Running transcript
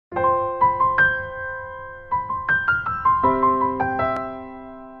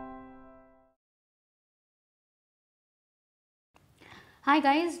Hi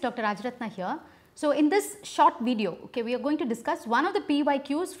guys, Dr. Rajarathna here. So in this short video, we are going to discuss one of the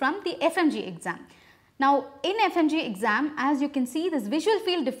PYQs from the FMGE exam. Now in FMGE exam, as you can see, this visual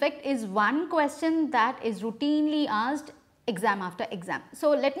field defect is one question that is routinely asked exam after exam. So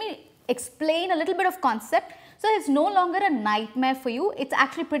let me explain a little bit of concept. So it's no longer a nightmare for you, it's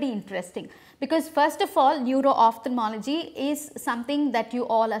actually pretty interesting because first of all, neuro-ophthalmology is something that you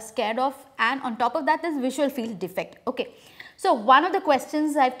all are scared of, and on top of that is visual field defect. Okay. So one of the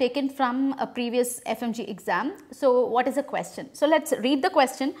questions I've taken from a previous FMG exam. So what is the question? So let's read the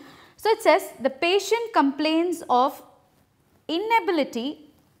question. So it says the patient complains of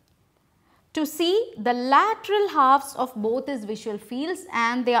inability to see the lateral halves of both his visual fields,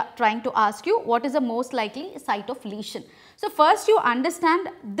 and they are trying to ask you what is the most likely site of lesion. So first you understand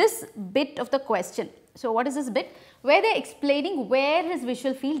this bit of the question. So what is this bit? Where they are explaining where his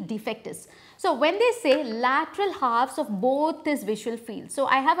visual field defect is. So when they say lateral halves of both his visual fields, so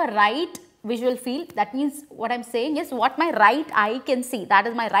I have a right visual field, that means what I am saying is what my right eye can see, that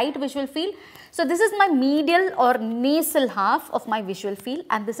is my right visual field. So this is my medial or nasal half of my visual field,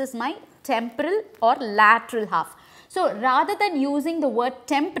 and this is my temporal or lateral half. So rather than using the word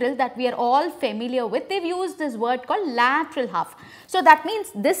temporal that we are all familiar with, they have used this word called lateral half. So that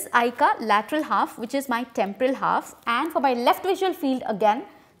means this ICA lateral half, which is my temporal half, and for my left visual field again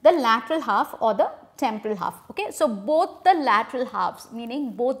the lateral half or the temporal half. Okay. So both the lateral halves,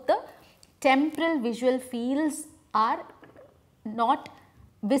 meaning both the temporal visual fields are not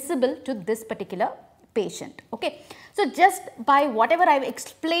visible to this particular patient. Okay. So just by whatever I have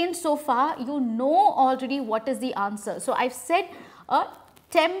explained so far, you know already what is the answer. So I have said a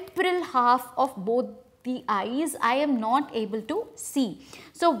temporal half of both the eyes I am not able to see.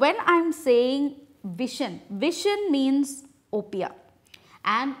 So when I am saying vision, vision means opia,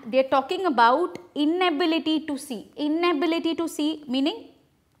 and they are talking about inability to see meaning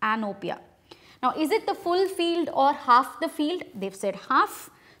anopia. Now is it the full field or half the field? They have said half.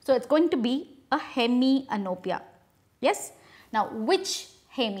 So it is going to be a hemianopia. Yes. Now which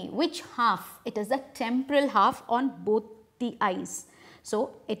half? It is the temporal half on both the eyes.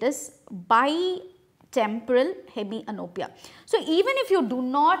 So it is bitemporal hemianopia. So even if you do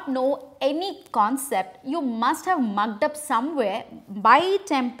not know any concept, you must have mugged up somewhere.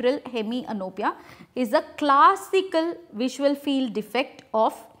 Bitemporal hemianopia is a classical visual field defect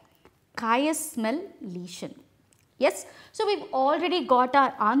of chiasmal lesion. Yes. So we have already got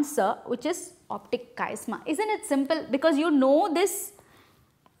our answer, which is optic chiasma. Isn't it simple? Because you know this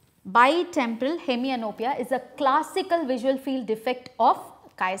bitemporal hemianopia is a classical visual field defect of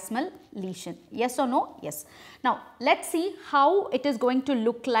chiasmal lesion. Yes or no? Yes. Now let's see how it is going to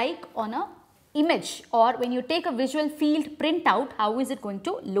look like on a image, or when you take a visual field printout, how is it going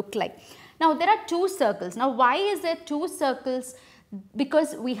to look like? Now there are two circles. Now why is there two circles?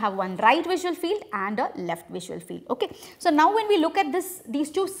 Because we have one right visual field and a left visual field. Okay. So now when we look at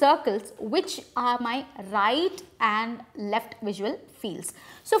these two circles, which are my right and left visual fields?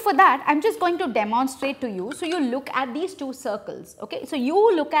 So for that I am just going to demonstrate to you. So you look at these two circles. Okay. So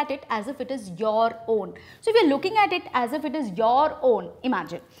you look at it as if it is your own. So if you are looking at it as if it is your own,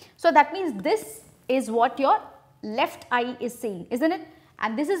 imagine. So that means this is what your left eye is seeing, isn't it?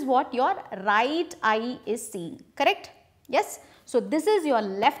 And this is what your right eye is seeing. Correct? Yes. So this is your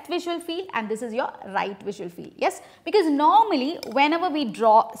left visual field and this is your right visual field. Yes, because normally whenever we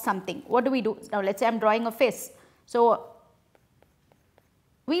draw something, what do we do? Now let us say I am drawing a face. So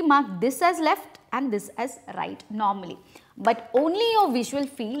we mark this as left and this as right normally. But only your visual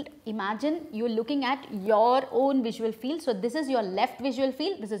field, imagine you are looking at your own visual field. So this is your left visual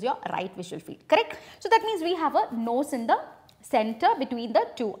field, this is your right visual field. Correct? So that means we have a nose in the center between the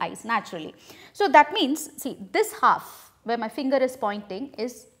two eyes naturally. So that means, see, this half where my finger is pointing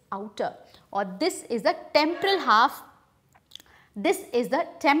is outer, or this is the temporal half. This is the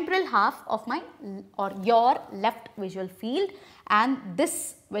temporal half of my or your left visual field, and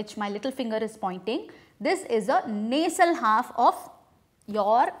this which my little finger is pointing, this is a nasal half of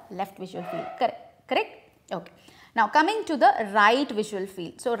your left visual field. Correct? Okay. Now coming to the right visual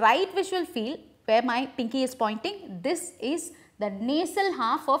field. So right visual field where my pinky is pointing, this is the nasal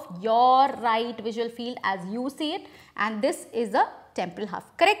half of your right visual field as you see it, and this is the temporal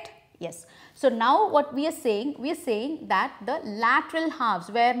half. Correct? Yes. So now what we are saying that the lateral halves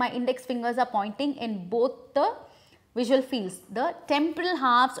where my index fingers are pointing in both the visual fields, the temporal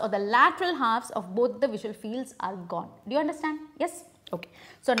halves or the lateral halves of both the visual fields are gone. Do you understand? Yes? Okay.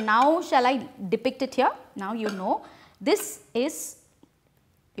 So now shall I depict it here? Now you know this is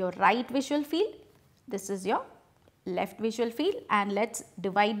your right visual field, this is your left visual field, and let us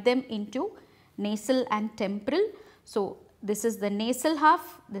divide them into nasal and temporal. So this is the nasal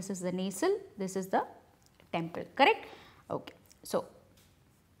half, this is the nasal, this is the temporal, correct? Okay. So,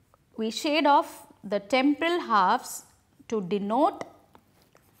 we shade off the temporal halves to denote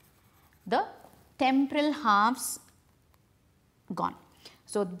the temporal halves gone.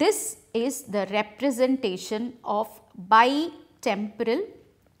 So, this is the representation of bitemporal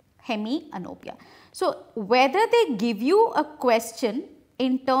hemianopia. So, whether they give you a question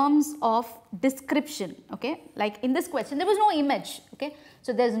in terms of description, okay, like in this question there was no image, okay.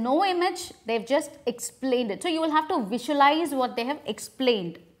 So, there is no image, they have just explained it. So, you will have to visualize what they have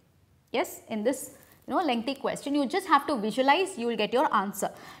explained, yes, in this lengthy question. You just have to visualize, you will get your answer.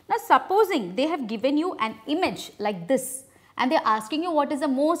 Now, supposing they have given you an image like this and they are asking you what is the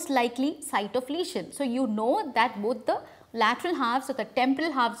most likely site of lesion. So, you know that both the lateral halves or the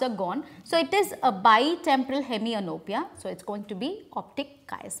temporal halves are gone. So, it is a bitemporal hemianopia. So, it is going to be optic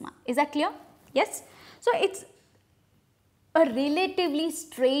chiasma. Is that clear? Yes. So, it is a relatively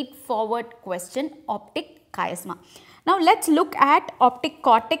straightforward question, optic chiasma. Now, let us look at optic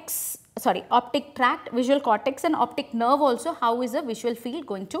tract, visual cortex and optic nerve also. How is a visual field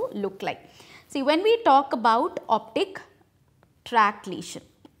going to look like? See, when we talk about optic tract lesion,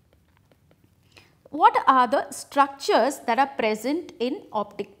 what are the structures that are present in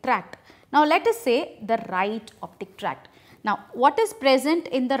optic tract? Now, let us say the right optic tract. Now, what is present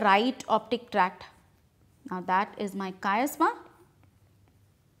in the right optic tract? Now, that is my chiasma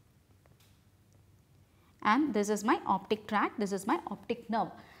and this is my optic tract, this is my optic nerve.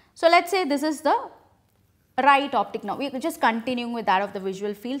 So, let us say this is the right optic nerve. We are just continuing with that of the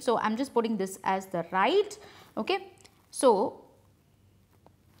visual field. So, I am just putting this as the right, okay. So,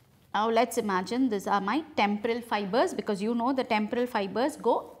 now let us imagine these are my temporal fibers, because you know the temporal fibers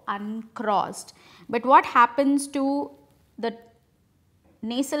go uncrossed. But what happens to the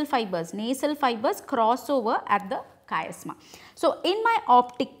nasal fibers? Nasal fibers cross over at the chiasma. So, in my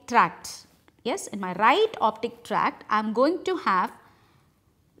optic tract, yes, in my right optic tract, I am going to have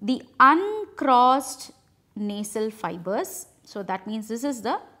the uncrossed nasal fibers. So, that means this is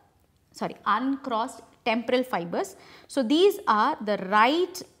the uncrossed temporal fibers. So, these are the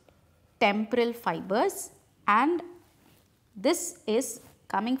right temporal fibers and this is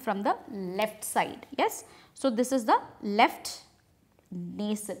coming from the left side, yes. So, this is the left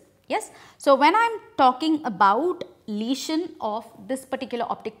nasal, yes. So, when I am talking about lesion of this particular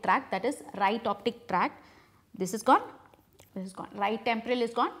optic tract, that is right optic tract, this is gone, this is gone, right temporal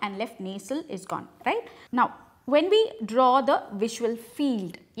is gone and left nasal is gone, right. Now, when we draw the visual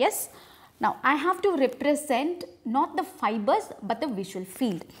field, yes, now I have to represent not the fibers but the visual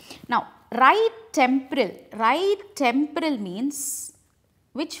field. Now, right temporal means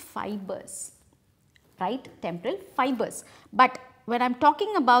which fibers? Right temporal fibers. But when I am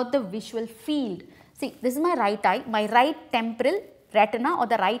talking about the visual field, see, this is my right eye, my right temporal retina or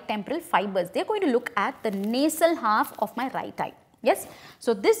the right temporal fibers, they are going to look at the nasal half of my right eye, yes.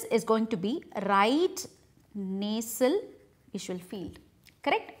 So, this is going to be right nasal visual field,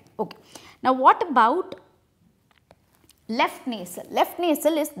 correct? Okay. Now, what about left nasal? Left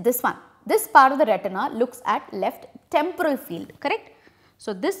nasal is this one. This part of the retina looks at left temporal field, correct?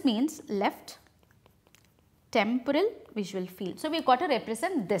 So, this means left temporal visual field. So, we have got to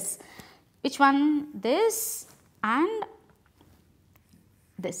represent this. Which one? This and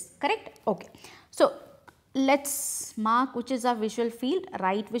this, correct? Okay. So, let us mark which is our visual field,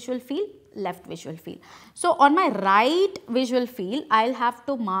 right visual field, left visual field. So, on my right visual field, I will have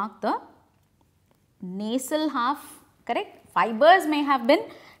to mark the nasal half, correct? Fibers may have been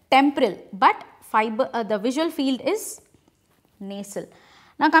temporal, but the visual field is nasal.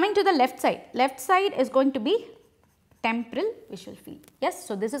 Now, coming to the left side is going to be temporal visual field, yes.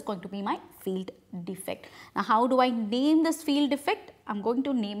 So, this is going to be my field defect. Now, how do I name this field defect? I am going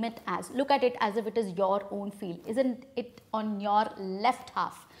to name it as, look at it as if it is your own field, isn't it on your left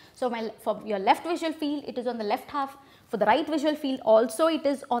half. So, for your left visual field, it is on the left half. For the right visual field also, it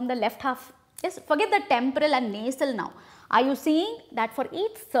is on the left half. Yes, forget the temporal and nasal now. Are you seeing that for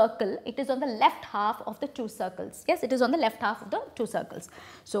each circle, it is on the left half of the two circles? Yes, it is on the left half of the two circles.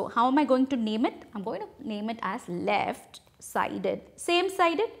 So, how am I going to name it? I am going to name it as left sided. Same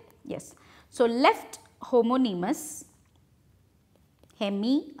sided? Yes. So, left homonymous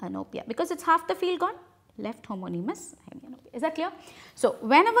hemianopia, because it is half the field gone. Left homonymous hemianopia. Is that clear? So,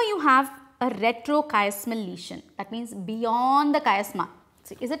 whenever you have a retrochiasmal lesion, that means beyond the chiasma.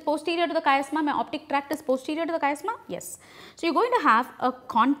 See, is it posterior to the chiasma? My optic tract is posterior to the chiasma? Yes. So, you are going to have a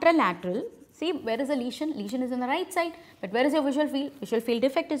contralateral. See, where is the lesion? Lesion is on the right side, but where is your visual field? Visual field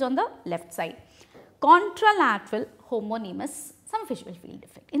defect is on the left side. Contralateral homonymous, some visual field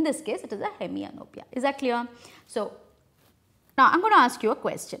defect. In this case, it is a hemianopia. Is that clear? So, Now, I am going to ask you a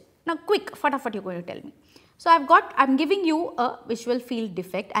question. Now, quick, fatafat you are going to tell me. So, I am giving you a visual field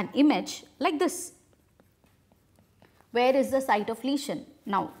defect, an image like this. Where is the site of lesion?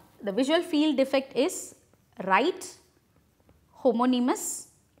 Now, the visual field defect is right homonymous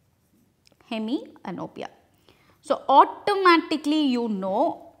hemianopia. So, automatically you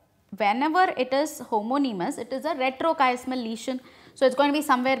know whenever it is homonymous, it is a retrochiasmal lesion. So, it is going to be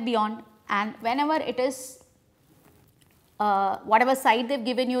somewhere beyond, and whenever it is whatever side they have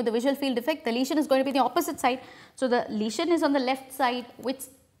given you the visual field defect, the lesion is going to be the opposite side. So, the lesion is on the left side, which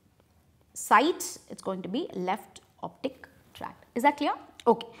site it is going to be left optic tract. Is that clear?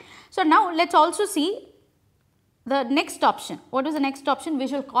 Okay. So, now let us also see the next option. What was the next option?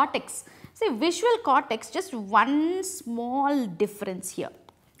 Visual cortex. See, visual cortex, just one small difference here.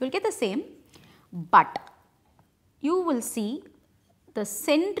 You will get the same, but you will see the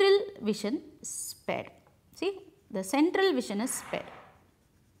central vision spared. See, the central vision is spared.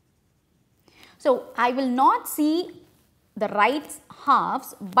 So, I will not see the right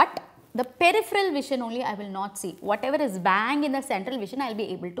halves, but the peripheral vision only I will not see. Whatever is bang in the central vision I will be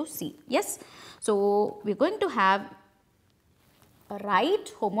able to see. Yes. So, we are going to have a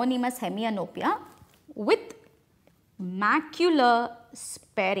right homonymous hemianopia with macular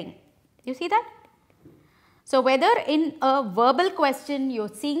sparing. You see that? So, whether in a verbal question you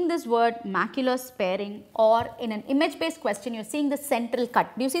are seeing this word macular sparing, or in an image based question you are seeing the central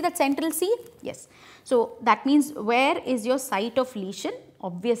cut. Do you see that central C? Yes. So, that means where is your site of lesion?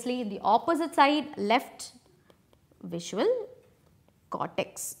 Obviously, in the opposite side, left visual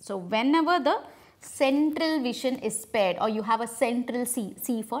cortex. So, whenever the central vision is spared, or you have a central C,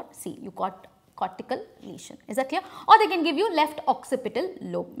 C for C, you got cortical lesion. Is that clear? Or they can give you left occipital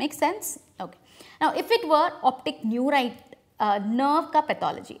lobe. Makes sense? Okay. Now, if it were optic neurite, nerve ka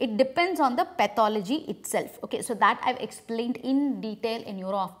pathology, it depends on the pathology itself. Okay. So, that I have explained in detail in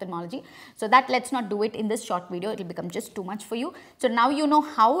neuro-ophthalmology. So, that let us not do it in this short video, it will become just too much for you. So, now you know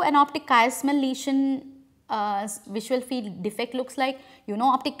how an optic chiasmal lesion visual field defect looks like, you know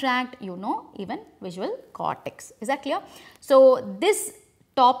optic tract, you know even visual cortex. Is that clear? So, this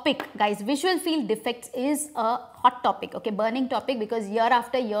topic guys, visual field defects is a hot topic, okay, burning topic, because year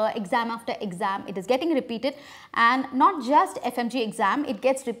after year, exam after exam, it is getting repeated, and not just FMG exam, it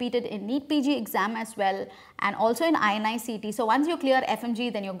gets repeated in NEET PG exam as well, and also in INI CT. So, once you clear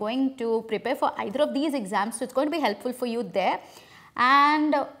FMG, then you are going to prepare for either of these exams. So, it is going to be helpful for you there,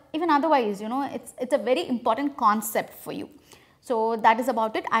 and even otherwise, you know, it's a very important concept for you. So, that is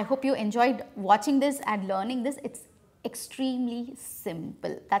about it. I hope you enjoyed watching this and learning this. It's extremely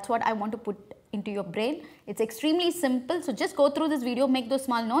simple. That's what I want to put into your brain. It's extremely simple. So, just go through this video, make those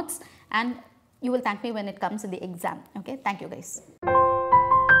small notes, and you will thank me when it comes in the exam. Okay. Thank you guys.